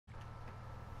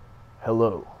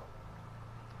Hello.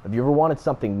 Have you ever wanted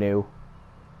something new?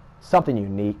 Something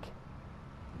unique?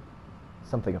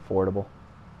 Something affordable?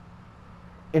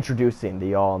 Introducing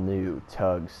the all-new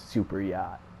TUG Super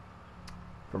Yacht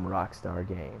from Rockstar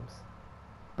Games.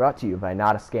 Brought to you by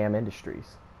Not a Scam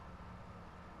Industries.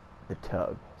 The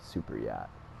TUG Super Yacht.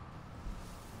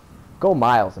 Go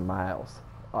miles and miles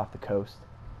off the coast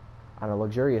on a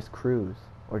luxurious cruise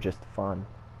or just fun.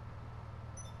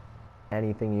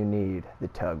 Anything you need, the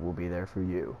TUG will be there for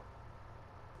you.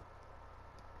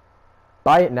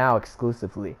 Buy it now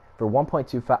exclusively for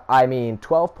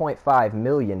 $12.5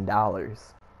 million.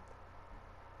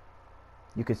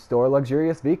 You could store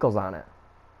luxurious vehicles on it,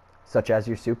 such as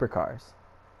your supercars.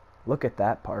 Look at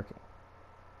that parking.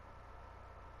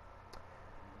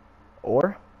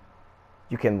 Or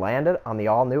you can land it on the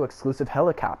all-new exclusive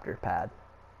helicopter pad,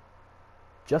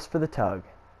 just for the TUG.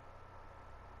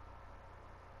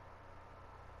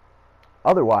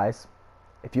 Otherwise,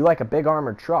 if you like a big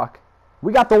armored truck,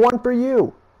 we got the one for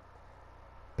you!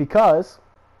 Because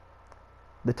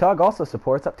the TUG also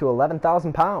supports up to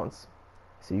 11,000 pounds,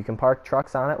 so you can park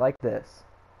trucks on it like this.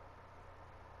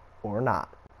 Or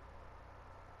not.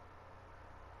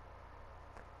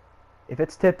 If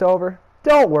it's tipped over,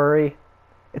 don't worry.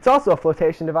 It's also a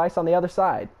flotation device on the other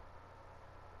side.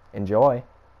 Enjoy.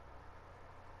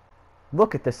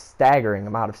 Look at this staggering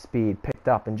amount of speed picked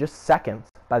up in just seconds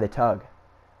by the TUG.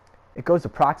 It goes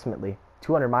approximately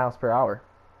 200 miles per hour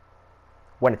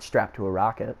when it's strapped to a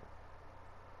rocket.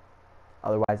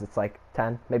 Otherwise it's like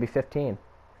 10, maybe 15.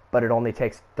 But it only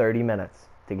takes 30 minutes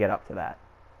to get up to that.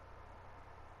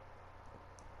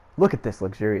 Look at this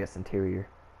luxurious interior.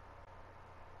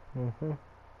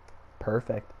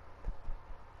 Perfect.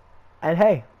 And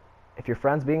hey, if your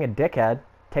friend's being a dickhead,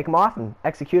 take him off and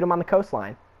execute him on the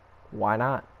coastline. Why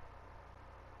not?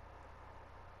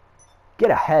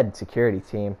 Get a head security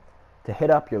team to hit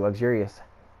up your luxurious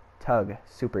TUG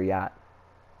Super Yacht.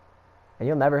 And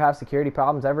you'll never have security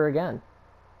problems ever again.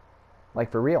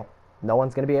 Like for real. No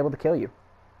one's going to be able to kill you.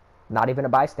 Not even a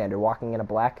bystander walking in a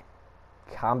black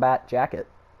combat jacket.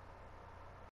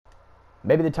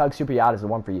 Maybe the TUG Super Yacht is the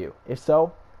one for you. If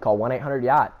so, call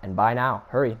 1-800-YACHT and buy now.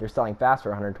 Hurry, they're selling fast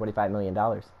for $125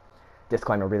 million.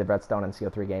 Disclaimer, Breathe Redstone and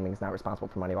CO3 Gaming is not responsible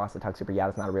for money loss. The TUG Super Yacht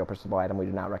is not a real purchasable item. We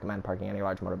do not recommend parking any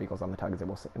large motor vehicles on the TUG as it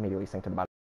will immediately sink to the bottom.